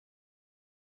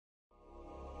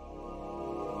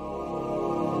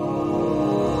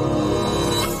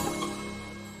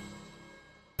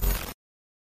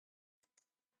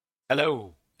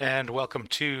Hello, and welcome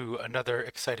to another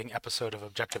exciting episode of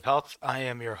Objective Health. I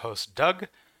am your host, Doug,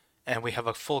 and we have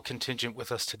a full contingent with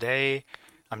us today.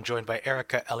 I'm joined by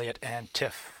Erica, Elliot, and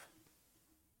Tiff.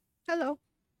 Hello.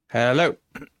 Hello.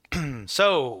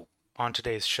 So, on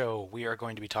today's show, we are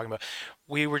going to be talking about.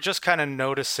 We were just kind of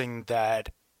noticing that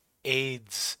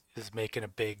AIDS is making a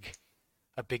big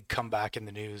comeback in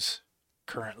the news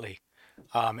currently,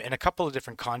 in a couple of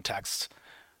different contexts.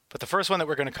 But the first one that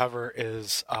we're going to cover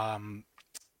is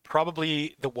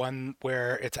probably the one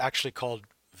where it's actually called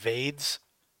VAIDS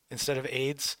instead of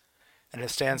AIDS, and it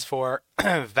stands for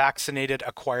Vaccinated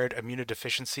Acquired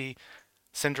Immunodeficiency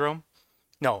Syndrome.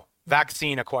 No,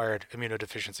 Vaccine Acquired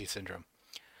Immunodeficiency Syndrome.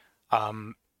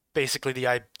 Um, Basically, the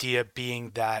idea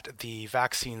being that the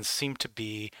vaccines seem to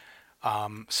be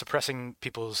suppressing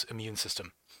people's immune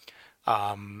system.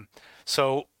 Um,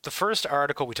 so the first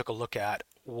article we took a look at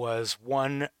was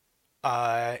one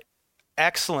uh,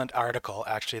 excellent article,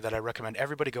 actually, that I recommend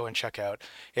everybody go and check out.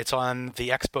 It's on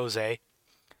the expose,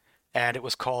 and it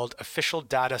was called Official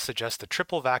Data Suggests the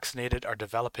Triple Vaccinated Are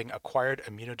Developing Acquired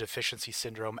Immunodeficiency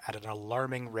Syndrome at an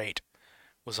Alarming Rate.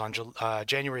 It was on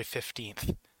January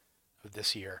 15th of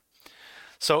this year.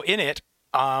 So in it,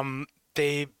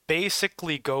 they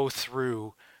basically go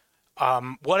through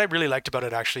what I really liked about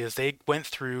it actually is they went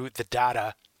through the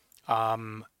data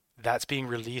that's being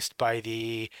released by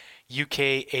the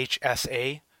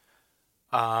UKHSA,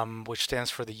 which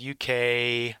stands for the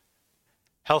UK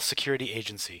Health Security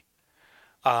Agency.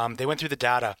 They went through the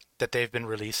data that they've been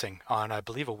releasing on, I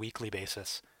believe, a weekly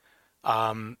basis,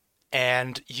 um,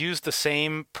 and used the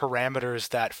same parameters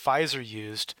that Pfizer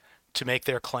used to make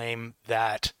their claim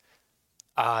that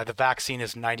the vaccine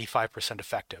is 95%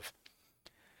 effective.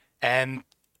 And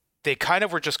they kind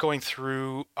of were just going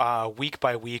through week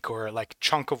by week or like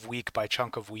chunk of week by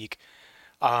chunk of week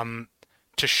um,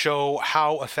 to show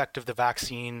how effective the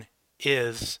vaccine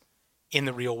is in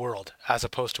the real world, as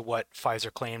opposed to what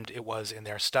Pfizer claimed it was in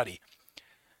their study.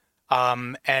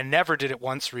 And never did it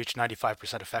once reach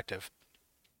 95% effective.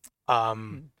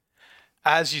 Um, Mm.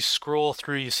 as you scroll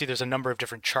through, you see there's a number of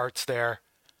different charts there.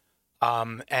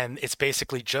 And it's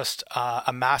basically just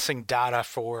amassing data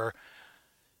for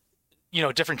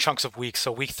different chunks of weeks.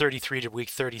 So week 33 to week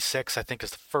 36, I think,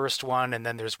 is the first one, and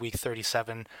then there's week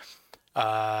 37.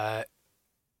 Uh,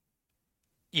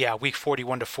 yeah, week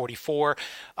 41 to 44,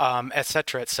 et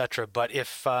cetera, et cetera. But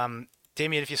if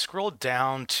Damien, if you scroll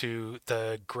down to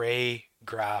the gray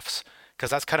graphs, because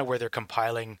that's kind of where they're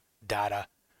compiling data,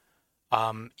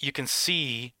 you can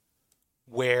see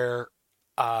where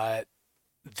uh,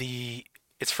 the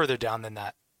it's further down than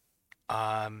that.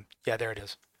 Yeah, there it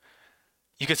is.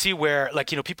 You can see where, like,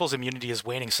 people's immunity is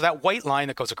waning. So that white line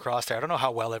that goes across there, I don't know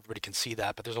how well everybody can see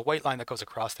that, but there's a white line that goes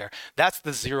across there. That's the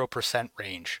 0%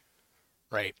 range,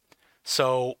 right?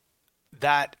 So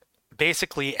that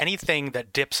basically anything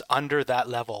that dips under that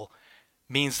level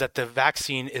means that the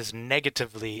vaccine is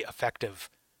negatively effective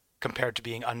compared to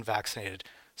being unvaccinated.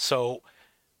 So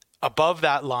above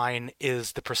that line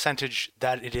is the percentage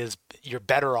that it is you're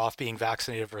better off being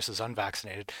vaccinated versus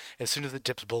unvaccinated. As soon as it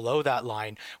dips below that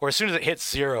line, or as soon as it hits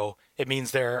zero, it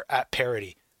means they're at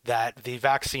parity. That the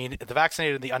vaccinated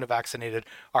and the unvaccinated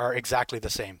are exactly the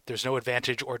same. There's no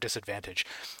advantage or disadvantage.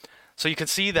 So you can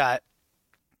see that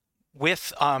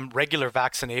with regular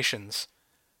vaccinations,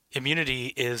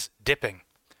 immunity is dipping.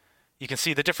 You can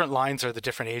see the different lines are the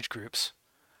different age groups.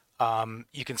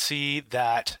 You can see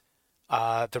that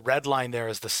the red line there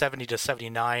is the 70 to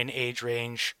 79 age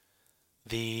range.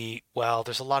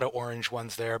 There's a lot of orange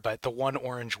ones there, but the one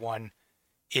orange one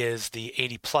is the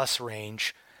 80 plus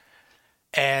range.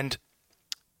 And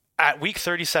at week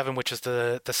 37, which is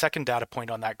the second data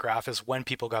point on that graph, is when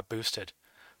people got boosted.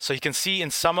 So you can see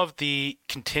in some of the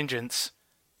contingents,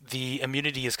 the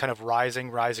immunity is kind of rising,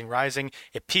 rising, rising.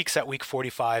 It peaks at week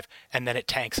 45, and then it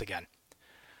tanks again.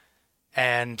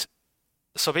 And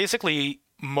so basically,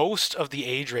 most of the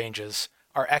age ranges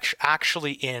are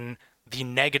actually in the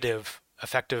negative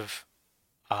effective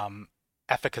um,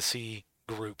 efficacy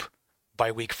group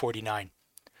by week 49.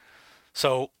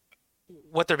 So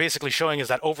what they're basically showing is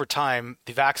that over time,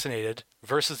 the vaccinated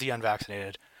versus the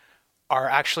unvaccinated are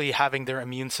actually having their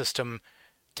immune system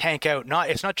tank out.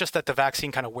 It's not just that the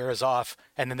vaccine kind of wears off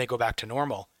and then they go back to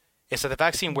normal. It's that the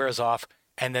vaccine wears Mhm. off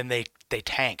and then they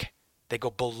tank. They go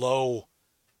below,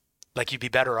 like you'd be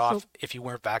better So off if you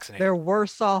weren't vaccinated. they're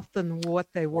worse off than what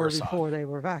they were Worse before off. they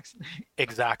were vaccinated.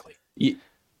 Exactly. Y-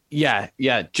 Yeah,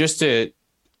 yeah. Just to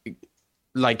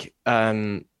like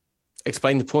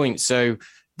explain the point. So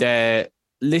they're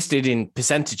listed in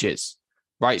percentages,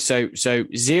 right? So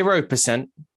 0%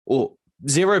 or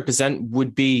 0%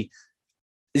 would be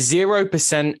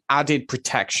 0% added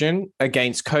protection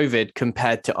against COVID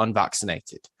compared to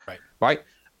unvaccinated. Right?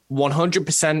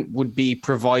 100% would be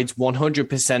provides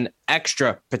 100%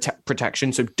 extra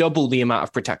protection, so double the amount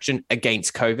of protection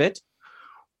against COVID.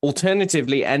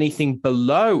 Alternatively, anything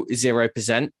below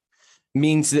 0%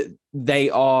 means that they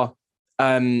are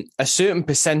a certain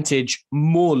percentage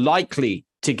more likely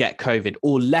to get COVID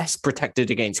or less protected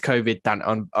against COVID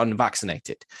than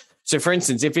unvaccinated. So, for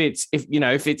instance, if it's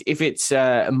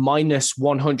minus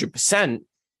 100%,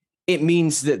 it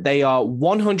means that they are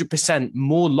 100%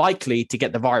 more likely to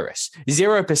get the virus.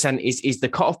 0% is the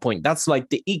cutoff point. That's like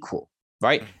the equal,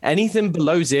 right? Anything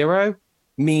below 0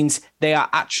 means they are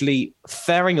actually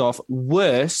faring off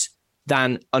worse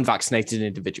than unvaccinated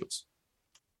individuals.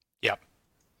 Yep.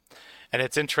 And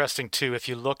it's interesting too, if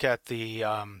you look at the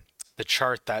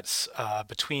chart that's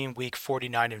between week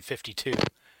 49 and 52, and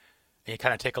you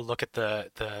kind of take a look at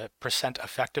the percent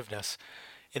effectiveness.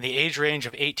 In the age range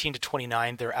of 18 to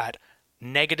 29, they're at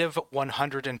negative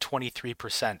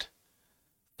 123%.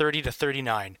 30 to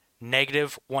 39,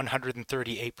 negative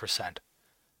 138%.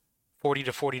 40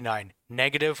 to 49,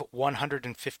 negative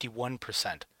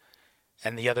 151%.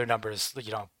 And the other numbers,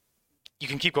 you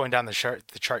can keep going down the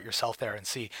chart yourself there and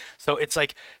see. So it's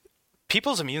like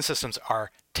people's immune systems are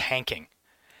tanking.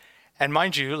 And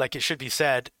mind you, like it should be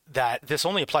said that this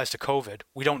only applies to COVID.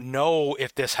 We don't know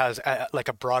if this has a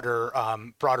broader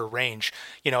range.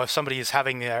 If somebody is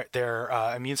having their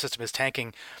immune system is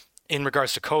tanking in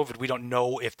regards to COVID, we don't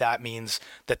know if that means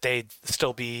that they'd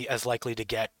still be as likely to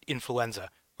get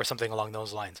influenza or something along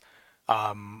those lines.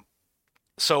 I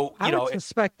would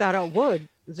suspect that it would.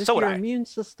 If your immune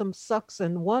system sucks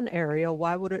in one area,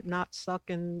 why would it not suck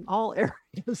in all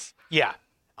areas? Yeah.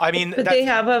 I mean, but they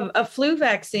have a flu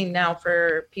vaccine now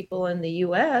for people in the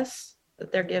U.S.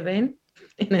 that they're giving,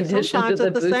 in addition sometimes to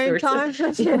at the same time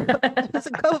Yeah. it's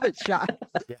a COVID shot.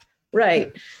 Yeah.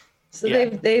 Right. So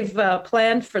they've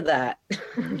planned for that.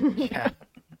 Yeah.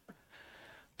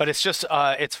 But it's just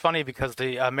it's funny because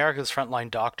the America's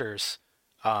Frontline Doctors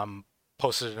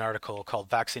posted an article called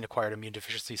 "Vaccine-Acquired Immune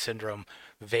Deficiency Syndrome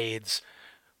 (VAIDS).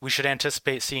 We should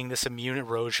anticipate seeing this immune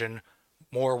erosion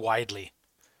more widely."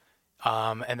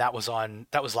 And that was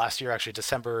last year, actually,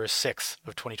 December 6th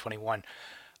of 2021.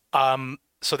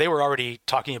 So they were already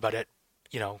talking about it,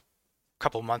 a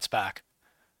couple of months back.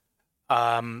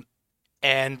 And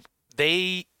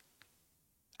they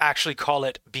actually call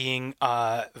it being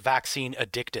vaccine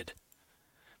addicted,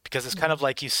 because it's kind of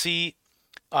like you see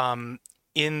in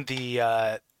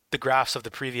the graphs of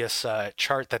the previous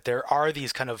chart that there are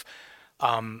these kind of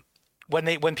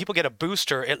when people get a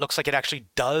booster, it looks like it actually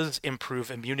does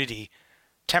improve immunity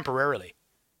temporarily.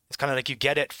 It's kind of like you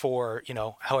get it for,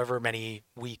 however many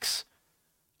weeks.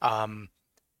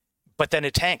 But then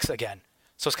it tanks again.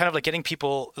 So it's kind of like getting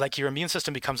people, like your immune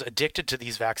system becomes addicted to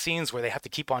these vaccines where they have to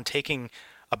keep on taking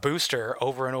a booster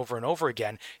over and over and over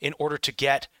again in order to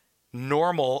get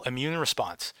normal immune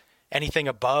response, anything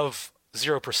above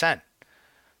 0%.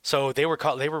 So they were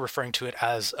referring to it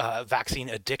as vaccine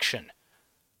addiction.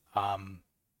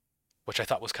 Which I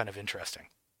thought was kind of interesting.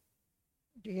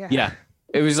 Yeah.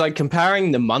 It was like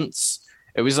comparing the months.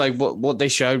 It was like what they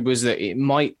showed was that it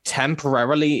might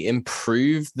temporarily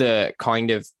improve the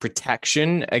kind of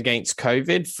protection against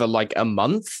COVID for like a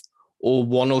month or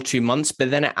 1 or 2 months,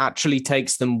 but then it actually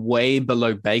takes them way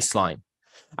below baseline.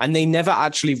 And they never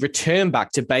actually return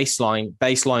back to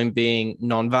baseline being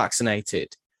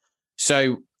non-vaccinated.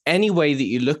 So any way that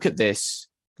you look at this,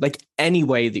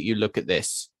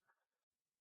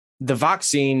 the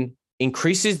vaccine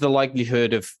increases the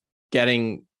likelihood of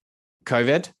getting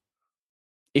COVID.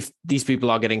 If these people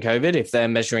are getting COVID, if they're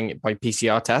measuring it by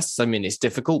PCR tests, I mean, it's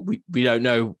difficult. We don't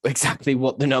know exactly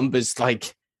what the numbers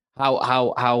like,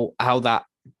 how that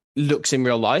looks in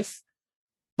real life.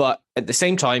 But at the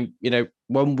same time,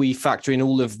 when we factor in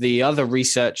all of the other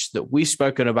research that we've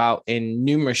spoken about in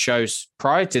numerous shows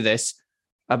prior to this,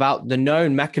 about the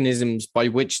known mechanisms by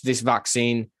which this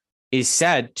vaccine is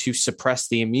said to suppress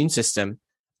the immune system.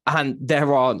 And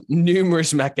there are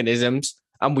numerous mechanisms,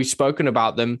 and we've spoken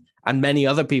about them, and many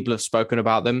other people have spoken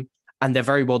about them, and they're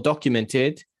very well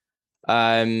documented.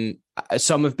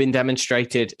 Some have been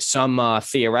demonstrated, some are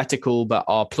theoretical, but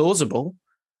are plausible.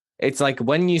 It's like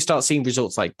when you start seeing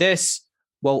results like this,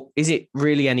 well, is it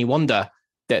really any wonder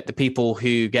that the people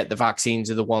who get the vaccines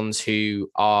are the ones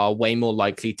who are way more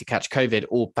likely to catch COVID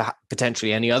or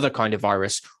potentially any other kind of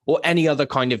virus or any other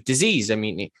kind of disease? I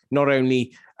mean, not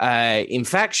only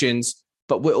infections,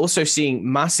 but we're also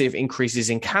seeing massive increases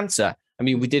in cancer. I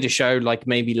mean, we did a show like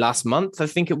maybe last month, I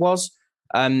think it was,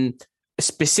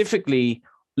 specifically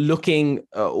looking,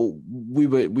 we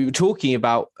were talking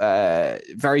about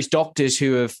various doctors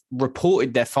who have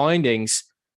reported their findings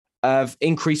of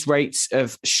increased rates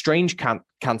of strange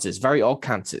cancers, very odd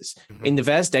cancers. Mm-hmm. In the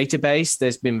VAERS database,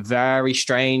 there's been very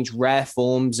strange, rare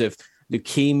forms of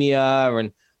leukemia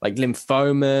and like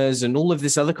lymphomas and all of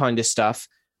this other kind of stuff,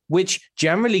 which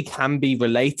generally can be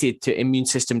related to immune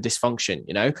system dysfunction.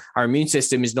 You know, our immune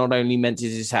system is not only meant to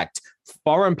detect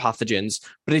foreign pathogens,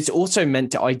 but it's also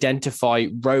meant to identify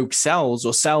rogue cells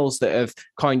or cells that have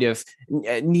kind of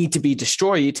need to be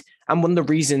destroyed. And one of the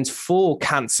reasons for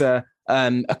cancer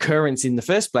occurrence in the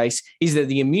first place is that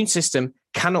the immune system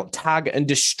cannot tag and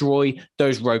destroy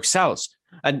those rogue cells.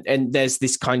 And there's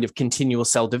this kind of continual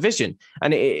cell division.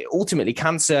 And ultimately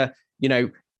cancer, you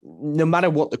know, no matter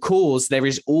what the cause, there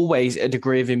is always a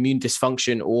degree of immune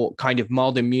dysfunction or kind of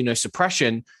mild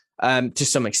immunosuppression to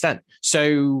some extent.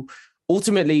 So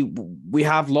ultimately, we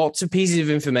have lots of pieces of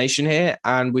information here,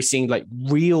 and we're seeing like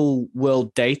real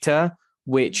world data,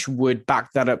 which would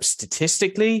back that up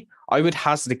statistically. I would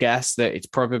hazard a guess that it's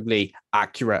probably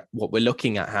accurate what we're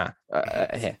looking at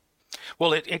here.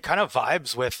 Well, it kind of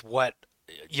vibes with what,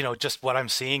 you know, just what I'm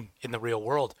seeing in the real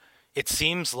world. It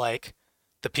seems like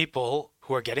the people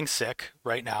who are getting sick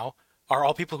right now are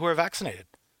all people who are vaccinated.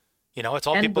 You know, it's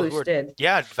all people boosted. Who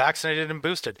are, vaccinated and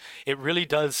boosted. It really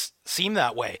does seem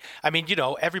that way. I mean, you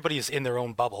know, everybody is in their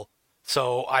own bubble.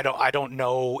 So I don't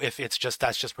know if it's just,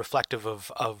 that's just reflective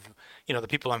of, you know, the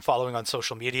people I'm following on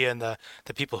social media and the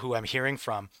people who I'm hearing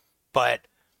from. But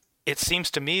it seems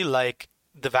to me like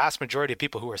the vast majority of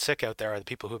people who are sick out there are the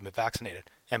people who have been vaccinated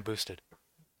and boosted.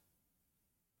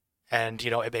 And,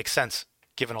 you know, it makes sense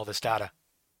given all this data.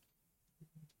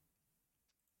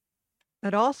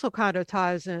 It also kind of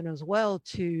ties in as well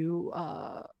to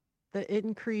the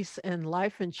increase in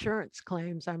life insurance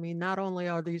claims. I mean, not only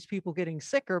are these people getting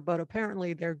sicker, but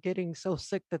apparently they're getting so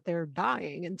sick that they're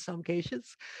dying in some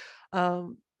cases.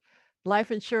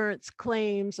 Life insurance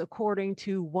claims, according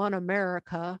to One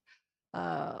America,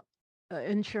 an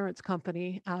insurance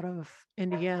company out of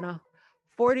Indiana,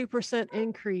 40%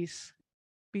 increase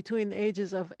between the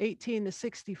ages of 18 to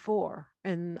 64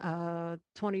 in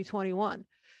 2021.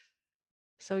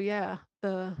 So yeah,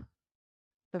 the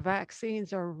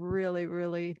vaccines are really,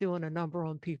 really doing a number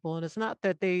on people. And it's not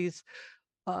that these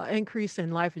increase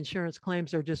in life insurance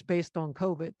claims are just based on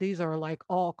COVID. These are like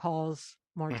all-cause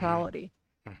mortality.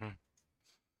 Mm-hmm. Mm-hmm.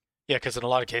 Yeah, because in a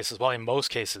lot of cases, well, in most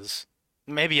cases,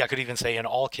 maybe I could even say in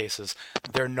all cases,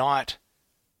 they're not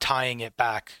tying it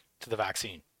back to the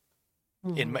vaccine.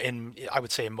 Mm-hmm. In I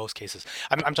would say in most cases.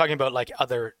 I'm talking about like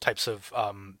other types of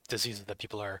diseases that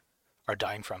people are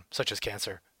dying from, such as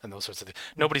cancer and those sorts of things.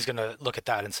 Nobody's going to look at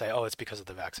that and say, oh, it's because of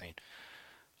the vaccine.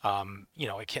 You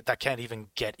know, that can't even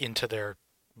get into their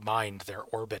mind, their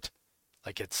orbit.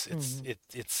 Like it's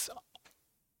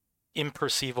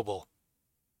imperceivable.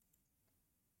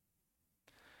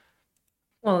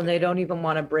 Well, and they don't even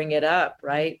want to bring it up,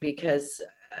 right? Because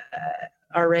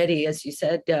already, as you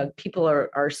said, Doug, people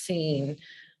are seeing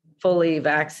fully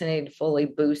vaccinated, fully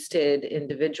boosted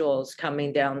individuals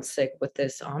coming down sick with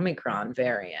this Omicron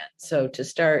variant. So to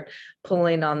start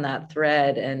pulling on that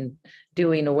thread and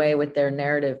doing away with their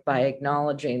narrative by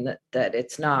acknowledging that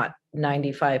it's not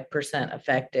 95%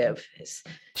 effective is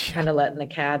kind of letting the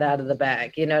cat out of the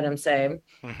bag. You know what I'm saying?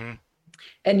 Mm-hmm.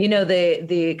 And, you know,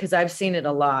 because I've seen it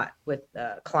a lot with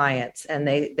clients, and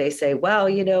they say, well,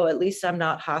 you know, at least I'm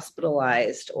not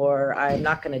hospitalized, or I'm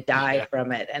not going to die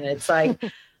from it. And it's like,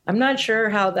 I'm not sure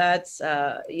how that's,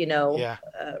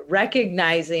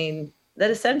 recognizing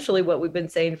that essentially what we've been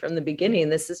saying from the beginning,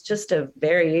 this is just a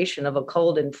variation of a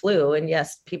cold and flu. And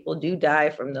yes, people do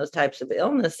die from those types of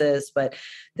illnesses, but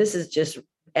this is just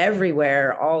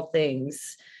everywhere, all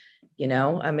things, you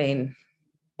know, I mean,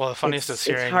 well, the funniest is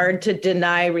hearing, it's hard to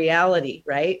deny reality,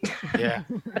 right? Yeah.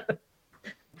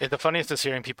 The funniest is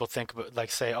hearing people think about,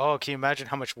 like, say, oh, can you imagine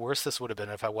how much worse this would have been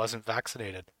if I wasn't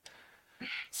vaccinated?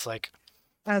 It's like,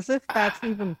 as if that's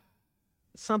even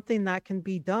something that can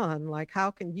be done. Like, how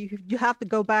can you have to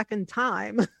go back in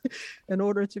time in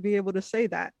order to be able to say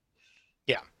that?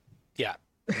 Yeah.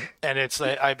 And it's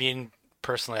like, I mean,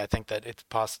 personally, I think that it's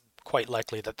quite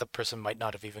likely that the person might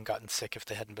not have even gotten sick if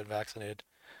they hadn't been vaccinated.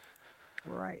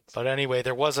 Right. But anyway,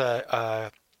 there was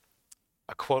a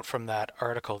quote from that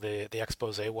article, the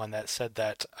expose one, that said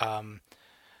that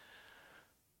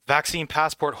vaccine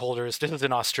passport holders, this is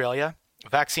in Australia,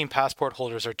 vaccine passport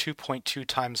holders are 2.2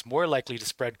 times more likely to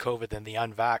spread COVID than the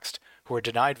unvaxxed, who are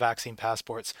denied vaccine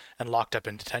passports and locked up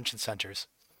in detention centers.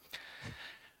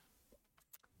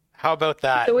 How about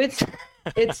that? So it's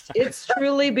It's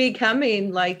truly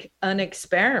becoming like an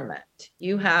experiment.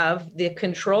 You have the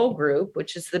control group,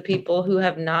 which is the people who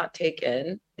have not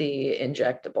taken the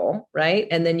injectable, right?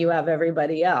 And then you have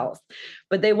everybody else.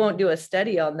 But they won't do a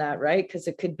study on that, right? Because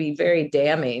it could be very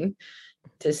damning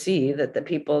to see that the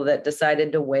people that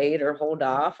decided to wait or hold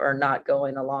off are not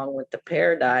going along with the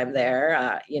paradigm there,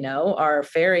 are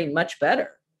faring much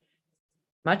better,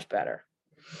 much better.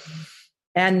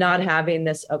 And not having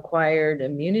this acquired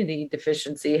immunity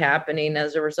deficiency happening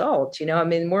as a result.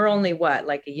 We're only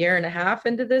like a year and a half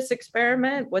into this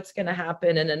experiment. What's going to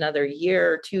happen in another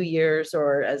year or 2 years?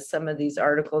 Or as some of these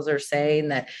articles are saying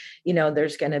that,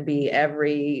 there's going to be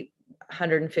every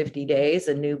 150 days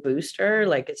a new booster.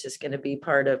 Like it's just going to be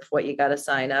part of what you got to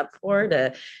sign up for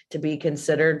to be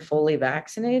considered fully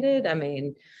vaccinated.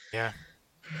 Yeah.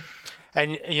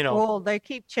 And, well, they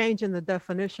keep changing the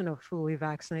definition of fully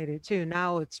vaccinated too.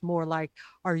 Now it's more like,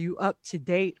 are you up to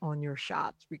date on your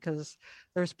shots? Because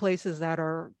there's places that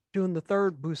are doing the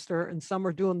 3rd booster and some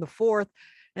are doing the 4th.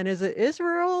 And is it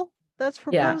Israel that's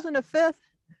proposing a 5th?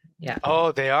 Yeah.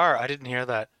 Oh, they are. I didn't hear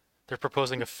that. They're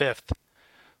proposing a 5th.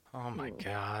 Oh my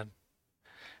God.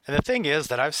 And the thing is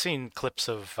that I've seen clips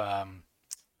of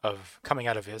coming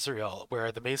out of Israel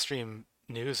where the mainstream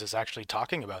news is actually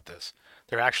talking about this.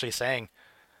 They're actually saying,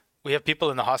 we have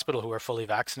people in the hospital who are fully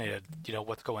vaccinated.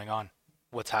 What's going on?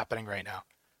 What's happening right now?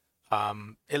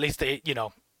 At least they,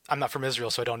 I'm not from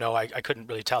Israel, so I don't know. I couldn't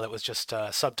really tell. It was just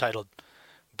subtitled.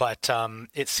 But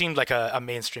it seemed like a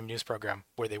mainstream news program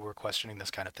where they were questioning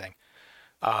this kind of thing.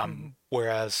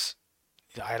 Whereas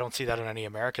I don't see that on any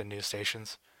American news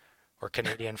stations or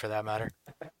Canadian for that matter.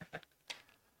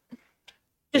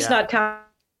 Just not talk.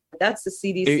 That's the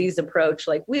CDC's approach.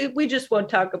 Like we just won't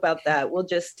talk about that. We'll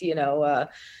just,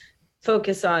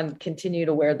 focus on continue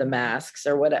to wear the masks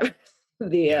or whatever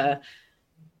the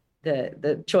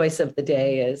choice of the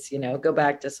day is, go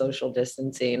back to social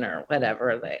distancing or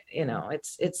whatever.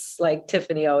 It's like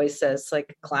Tiffany always says,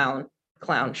 like a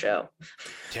clown show.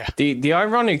 Yeah. The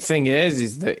ironic thing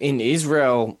is that in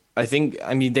Israel,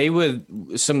 they were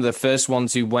some of the first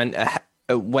ones who went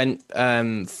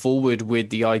forward with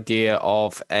the idea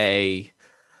of this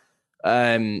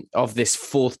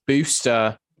 4th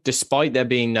booster, despite there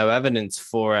being no evidence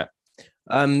for it.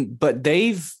 But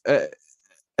they've,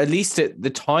 at least at the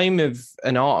time of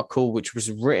an article which was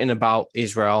written about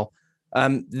Israel,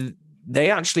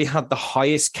 they actually had the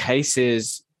highest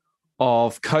cases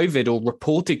of COVID or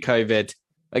reported COVID.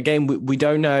 Again, we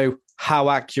don't know how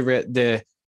accurate the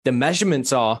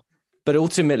measurements are, but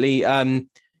ultimately,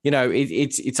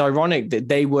 it's ironic that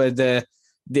they were the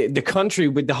country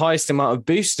with the highest amount of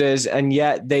boosters, and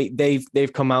yet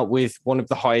they've come out with one of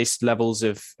the highest levels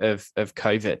of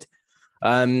COVID.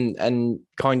 And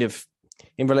kind of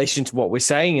in relation to what we're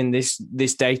saying in this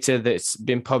data that's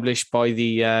been published by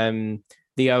the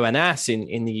ONS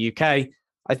in the UK,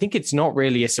 I think it's not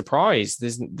really a surprise.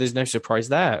 There's no surprise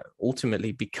there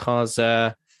ultimately because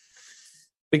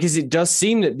it does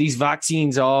seem that these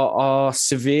vaccines are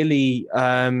severely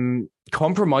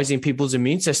compromising people's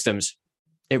immune systems.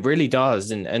 It really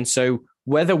does. And so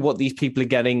whether what these people are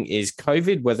getting is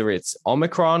COVID, whether it's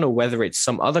Omicron or whether it's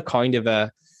some other kind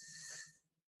of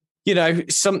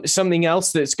something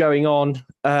else that's going on,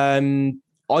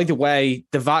 either way,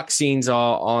 the vaccines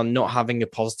are not having a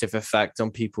positive effect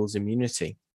on people's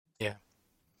immunity. Yeah.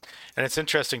 And it's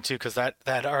interesting too, because that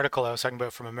article I was talking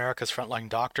about from America's Frontline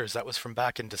Doctors, that was from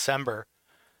back in December.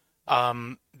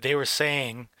 They were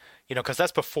saying, because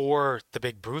that's before the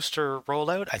big booster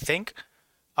rollout, I think,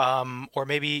 or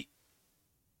maybe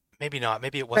not,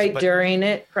 maybe it wasn't. Right during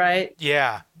it, right?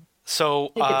 Yeah.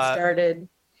 So I think it started.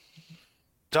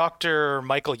 Dr.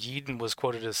 Michael Yeadon was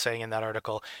quoted as saying in that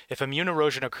article, if immune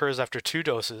erosion occurs after 2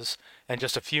 doses and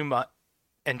just a few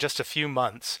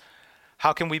months,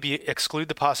 how can we exclude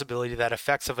the possibility that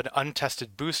effects of an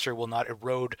untested booster will not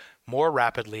erode more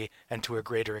rapidly and to a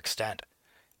greater extent?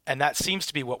 And that seems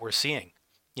to be what we're seeing.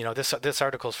 This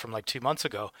article is from like 2 months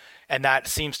ago, and that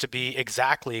seems to be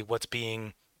exactly what's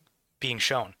being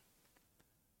shown.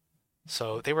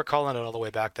 So they were calling it all the way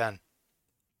back then.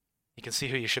 You can see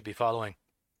who you should be following.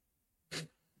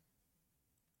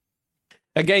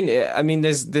 Again,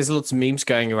 there's lots of memes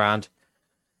going around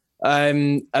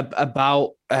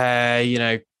about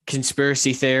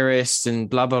conspiracy theorists and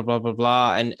blah blah blah blah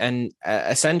blah, and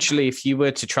essentially, if you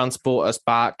were to transport us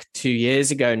back 2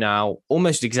 years ago now,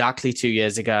 almost exactly 2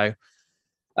 years ago,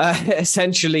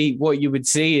 essentially what you would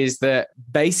see is that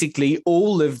basically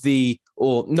all of the,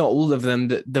 or not all of them,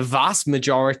 the vast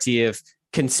majority of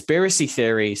conspiracy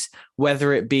theories,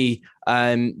 whether it be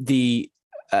the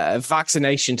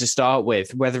vaccination to start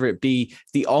with, whether it be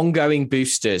the ongoing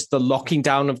boosters, the locking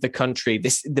down of the country,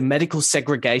 the medical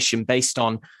segregation based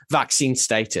on vaccine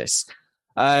status.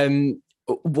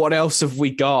 What else have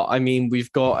we got? I mean,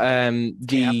 we've got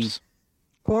the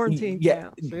quarantine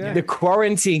camps. Yeah. The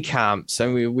quarantine camps. I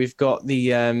mean, we've got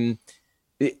the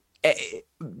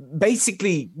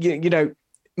basically, you know,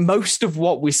 most of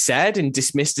what was said and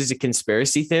dismissed as a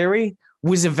conspiracy theory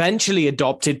was eventually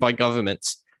adopted by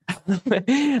governments.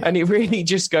 And it really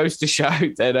just goes to show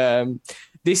that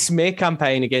this smear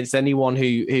campaign against anyone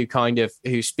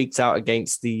who speaks out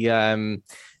against the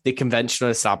conventional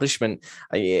establishment,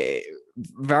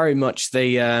 very much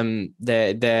they've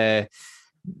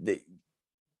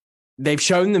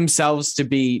shown themselves to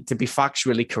be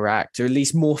factually correct, or at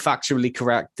least more factually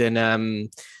correct than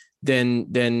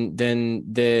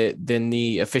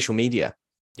the official media.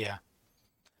 Yeah,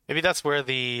 maybe that's where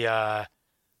the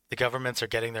governments are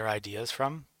getting their ideas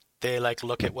from. They like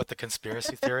look at what the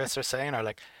conspiracy theorists are saying and are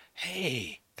like,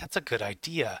 hey, that's a good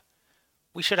idea.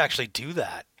 We should actually do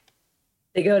that.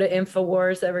 They go to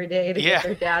InfoWars every day to get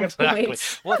their data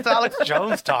points. What's Alex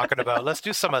Jones talking about? Let's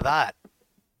do some of that.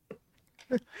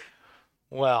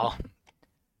 Well,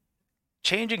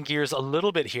 changing gears a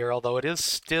little bit here, although it is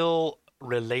still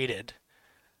related.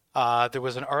 There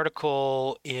was an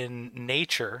article in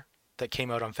Nature that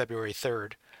came out on February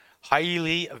 3rd.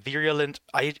 Highly virulent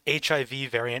HIV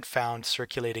variant found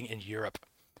circulating in Europe.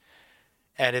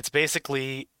 And it's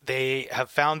basically, they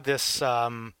have found this, a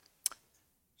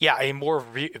more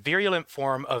virulent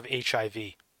form of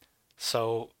HIV.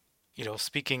 So, you know,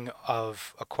 speaking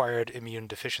of acquired immune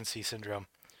deficiency syndrome,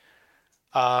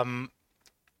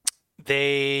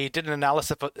 they did an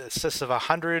analysis of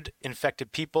 100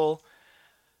 infected people,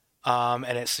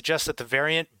 and it suggests that the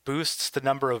variant boosts the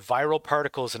number of viral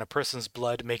particles in a person's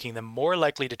blood, making them more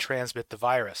likely to transmit the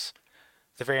virus.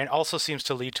 The variant also seems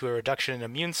to lead to a reduction in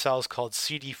immune cells called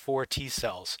CD4 T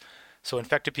cells. So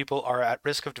infected people are at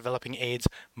risk of developing AIDS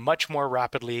much more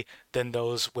rapidly than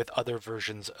those with other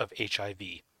versions of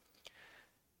HIV.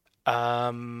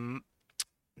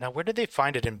 Now, where did they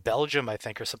find it? In Belgium, I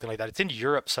think, or something like that. It's in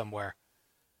Europe somewhere.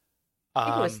 I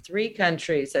think it was 3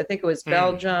 countries. I think it was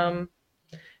Belgium,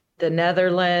 the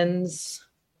Netherlands,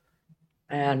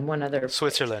 and one other.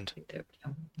 Switzerland. It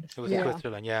was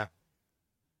Switzerland, yeah.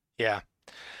 Yeah.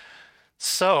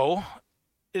 So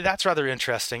that's rather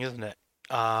interesting, isn't it?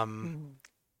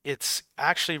 It's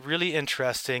actually really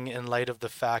interesting in light of the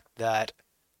fact that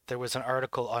there was an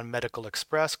article on Medical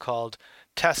Express called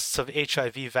 "Tests of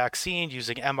HIV Vaccine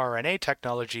Using mRNA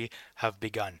Technology Have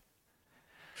Begun."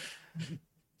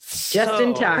 Just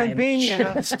in time.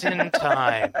 Just in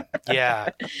time. Yeah.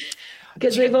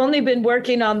 Because they've only been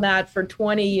working on that for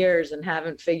 20 years and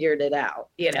haven't figured it out,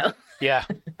 you know? Yeah.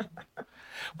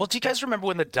 Well, do you guys remember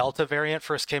when the Delta variant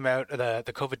first came out, the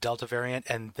COVID Delta variant,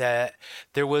 and that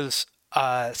there was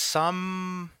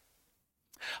some,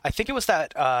 I think it was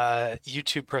that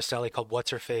YouTube personality called What's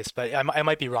Her Face, but I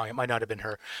might be wrong. It might not have been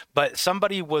her. But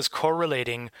somebody was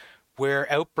correlating where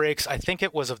outbreaks, I think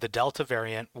it was of the Delta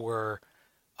variant, were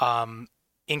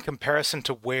in comparison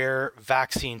to where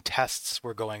vaccine tests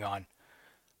were going on.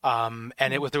 And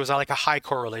there was like a high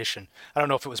correlation. I don't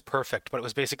know if it was perfect, but it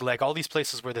was basically like all these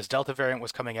places where this Delta variant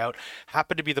was coming out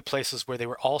happened to be the places where they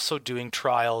were also doing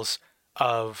trials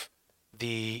of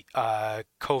the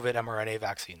COVID mRNA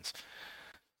vaccines.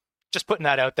 Just putting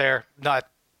that out there. Not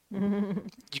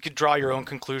you could draw your own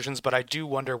conclusions, but I do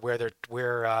wonder where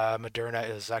Moderna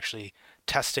is actually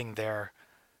testing their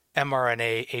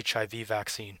mRNA HIV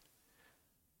vaccine.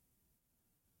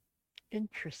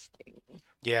 Interesting.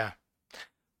 Yeah.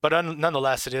 But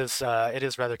nonetheless, it is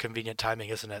rather convenient timing,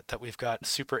 isn't it? That we've got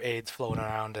super AIDS flowing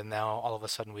around, and now all of a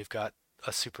sudden we've got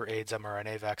a super AIDS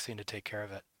mRNA vaccine to take care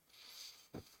of it.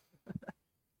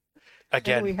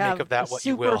 Again, make of that what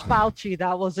you will. Super Fauci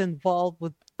that was involved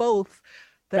with both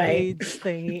the AIDS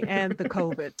thingy and the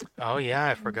COVID. Oh yeah,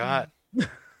 I forgot.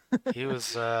 He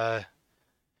was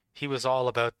all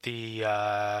about the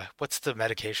what's the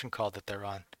medication called that they're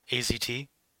on? AZT?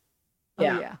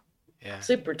 Yeah.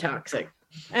 Super toxic.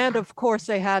 And of course,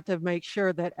 they had to make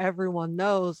sure that everyone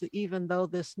knows that even though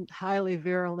this highly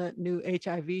virulent new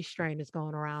HIV strain is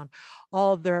going around,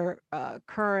 all of their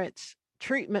current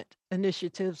treatment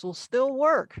initiatives will still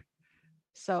work.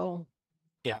 So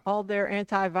all their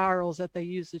antivirals that they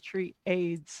use to treat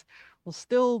AIDS will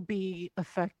still be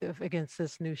effective against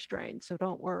this new strain. So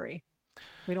don't worry.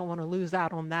 We don't want to lose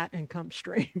out on that income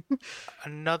stream.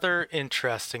 Another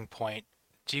interesting point.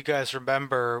 Do you guys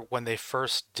remember when they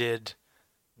first did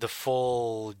the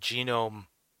full genome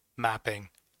mapping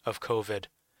of COVID?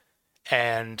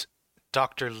 And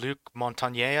Dr. Luc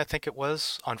Montagnier, I think it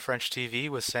was, on French TV,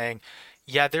 was saying,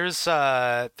 yeah,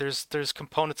 there's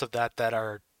components of that that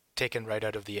are taken right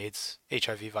out of the AIDS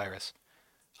HIV virus.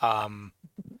 Um,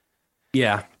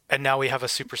 Yeah. and now we have a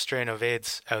super strain of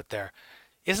AIDS out there.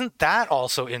 Isn't that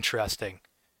also interesting?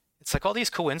 It's like all these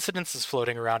coincidences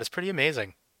floating around. It's pretty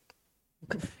amazing.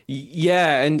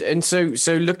 Yeah, and so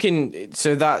looking,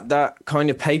 so that kind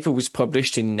of paper was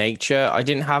published in Nature. I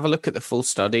didn't have a look at the full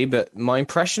study, but my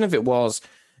impression of it was,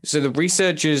 so the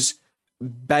researchers,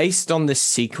 based on the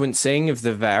sequencing of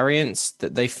the variants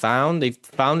that they found it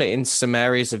in some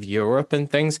areas of Europe and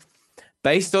things.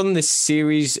 Based on this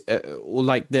series, or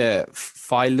like the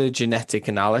phylogenetic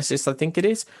analysis, I think it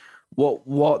is,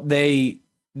 what they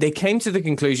came to the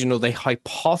conclusion, or they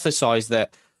hypothesized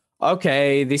that,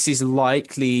 okay, this is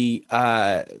likely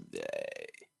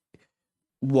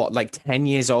like 10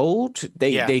 years old.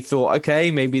 They thought, okay,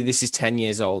 maybe this is 10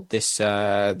 years old, this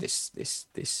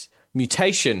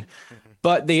mutation.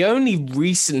 But they only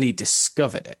recently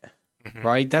discovered it.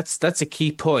 Right? That's a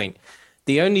key point.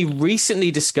 They only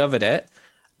recently discovered it,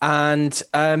 and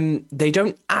they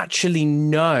don't actually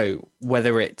know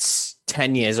whether it's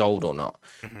 10 years old or not.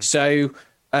 So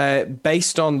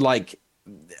based on, like,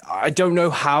 I don't know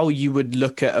how you would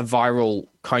look at a viral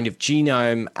kind of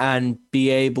genome and be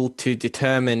able to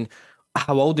determine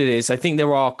how old it is. I think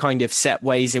there are kind of set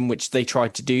ways in which they try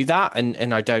to do that,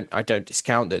 and I don't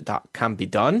discount that can be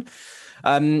done.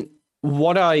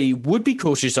 What I would be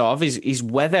cautious of is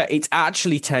whether it's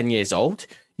actually 10 years old.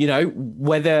 You know,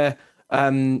 whether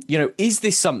is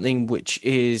this something which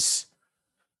is,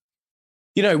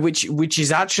 which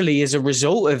is actually as a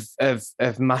result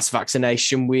of mass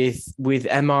vaccination with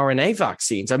mRNA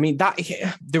vaccines. I mean,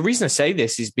 the reason I say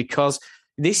this is because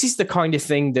this is the kind of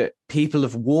thing that people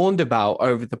have warned about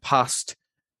over the past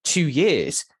 2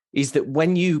 years, is that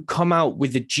when you come out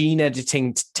with the gene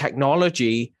editing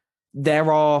technology,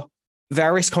 there are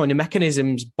various kind of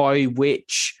mechanisms by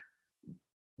which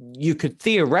you could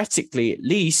theoretically at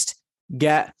least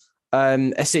get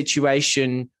a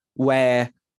situation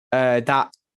where that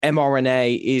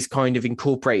mRNA is kind of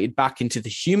incorporated back into the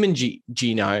human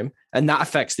genome, and that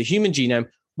affects the human genome.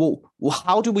 Well,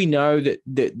 how do we know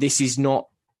that this is not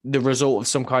the result of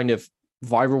some kind of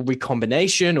viral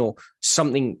recombination or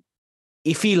something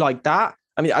iffy like that?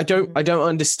 I mean, I don't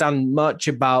understand much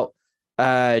about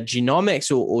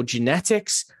genomics or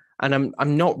genetics, and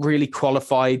I'm not really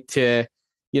qualified to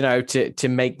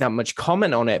make that much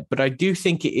comment on it. But I do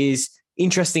think it is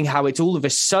interesting how it's all of a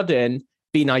sudden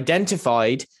been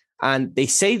identified, and they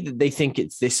say that they think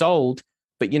it's this old.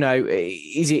 But,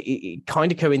 is it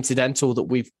kind of coincidental that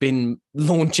we've been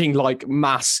launching like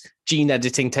mass gene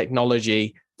editing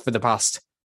technology for the past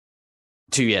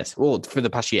 2 years, or for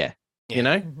the past year,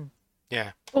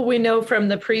 Yeah. Well, we know from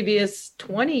the previous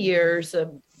 20 years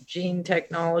of gene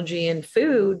technology in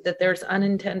food that there's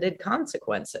unintended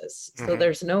consequences. So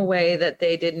there's no way that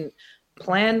they didn't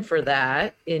plan for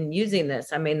that in using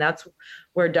this. I mean, that's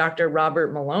where Dr.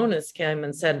 Robert Malonis came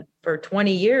and said, for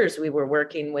 20 years, we were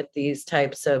working with these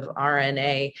types of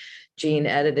RNA gene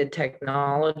edited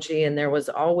technology, and there was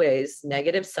always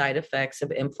negative side effects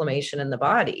of inflammation in the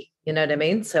body. You know what I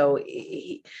mean? So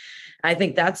I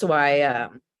think that's why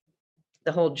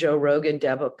the whole Joe Rogan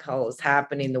debacle is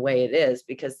happening the way it is,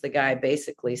 because the guy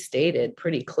basically stated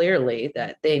pretty clearly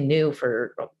that they knew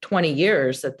for 20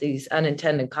 years that these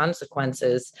unintended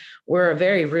consequences were a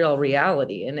very real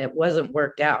reality, and it wasn't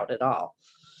worked out at all.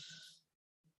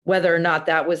 Whether or not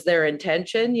that was their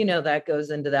intention, that goes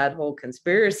into that whole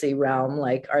conspiracy realm.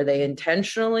 Like, are they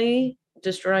intentionally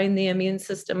destroying the immune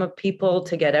system of people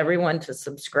to get everyone to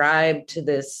subscribe to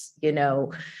this,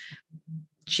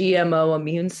 GMO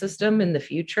immune system in the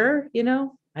future?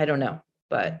 I don't know,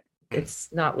 but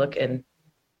it's not looking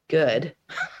good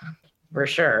for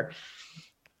sure.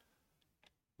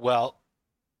 Well,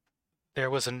 there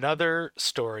was another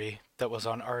story that was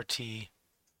on RT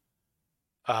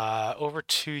over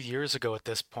 2 years ago at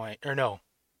this point, or no,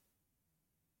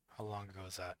 how long ago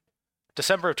was that?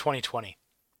 December of 2020.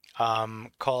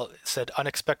 Said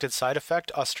unexpected side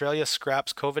effect. Australia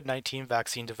scraps COVID-19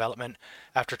 vaccine development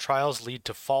after trials lead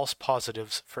to false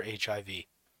positives for HIV.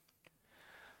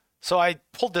 So I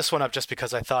pulled this one up just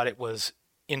because I thought it was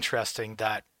interesting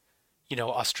that,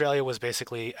 Australia was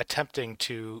basically attempting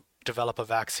to develop a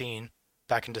vaccine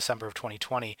back in December of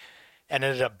 2020 and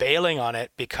ended up bailing on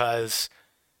it because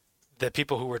the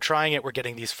people who were trying it were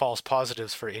getting these false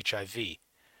positives for HIV.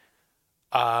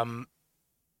 I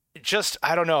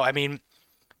don't know. I mean,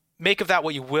 make of that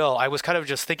what you will. I was kind of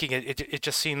just thinking it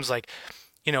just seems like,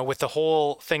 with the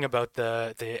whole thing about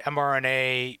the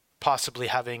mRNA possibly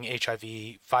having HIV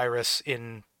virus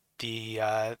in the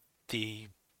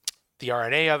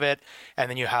RNA of it, and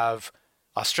then you have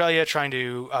Australia trying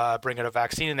to bring out a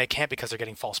vaccine, and they can't because they're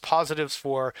getting false positives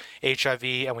for HIV,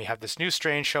 and we have this new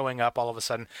strain showing up all of a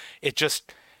sudden. It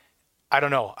just, I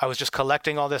don't know. I was just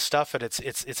collecting all this stuff, and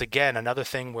it's again another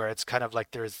thing where it's kind of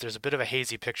like there's a bit of a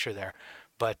hazy picture there,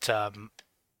 but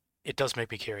it does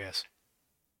make me curious.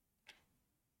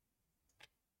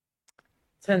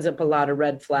 Sends up a lot of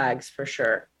red flags for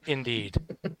sure. Indeed.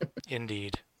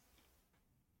 Indeed.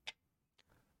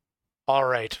 All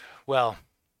right. Well,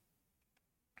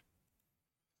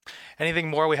 anything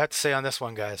more we have to say on this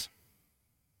one, guys?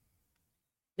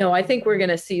 No, I think we're going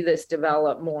to see this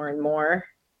develop more and more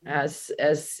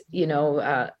as you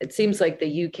know, it seems like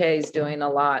the UK is doing a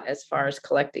lot as far as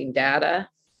collecting data,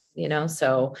 you know,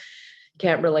 so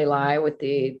can't really lie with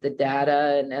the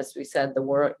data. And as we said,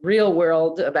 the real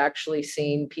world of actually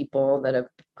seeing people that have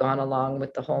gone along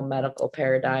with the whole medical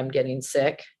paradigm getting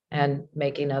sick and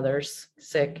making others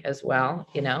sick as well.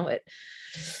 You know, it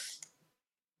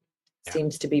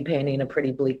seems to be painting a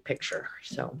pretty bleak picture.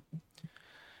 So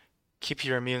keep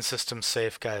your immune system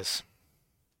safe, guys.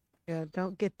 Yeah,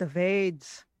 don't get the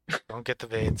VADES. Don't get the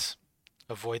VADES.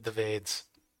 Avoid the VADES.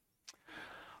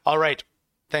 All right.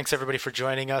 Thanks, everybody, for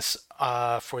joining us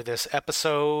for this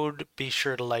episode. Be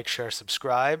sure to like, share,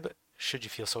 subscribe, should you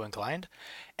feel so inclined.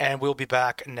 And we'll be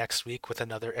back next week with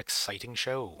another exciting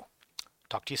show.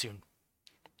 Talk to you soon.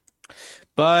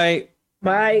 Bye.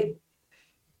 bye.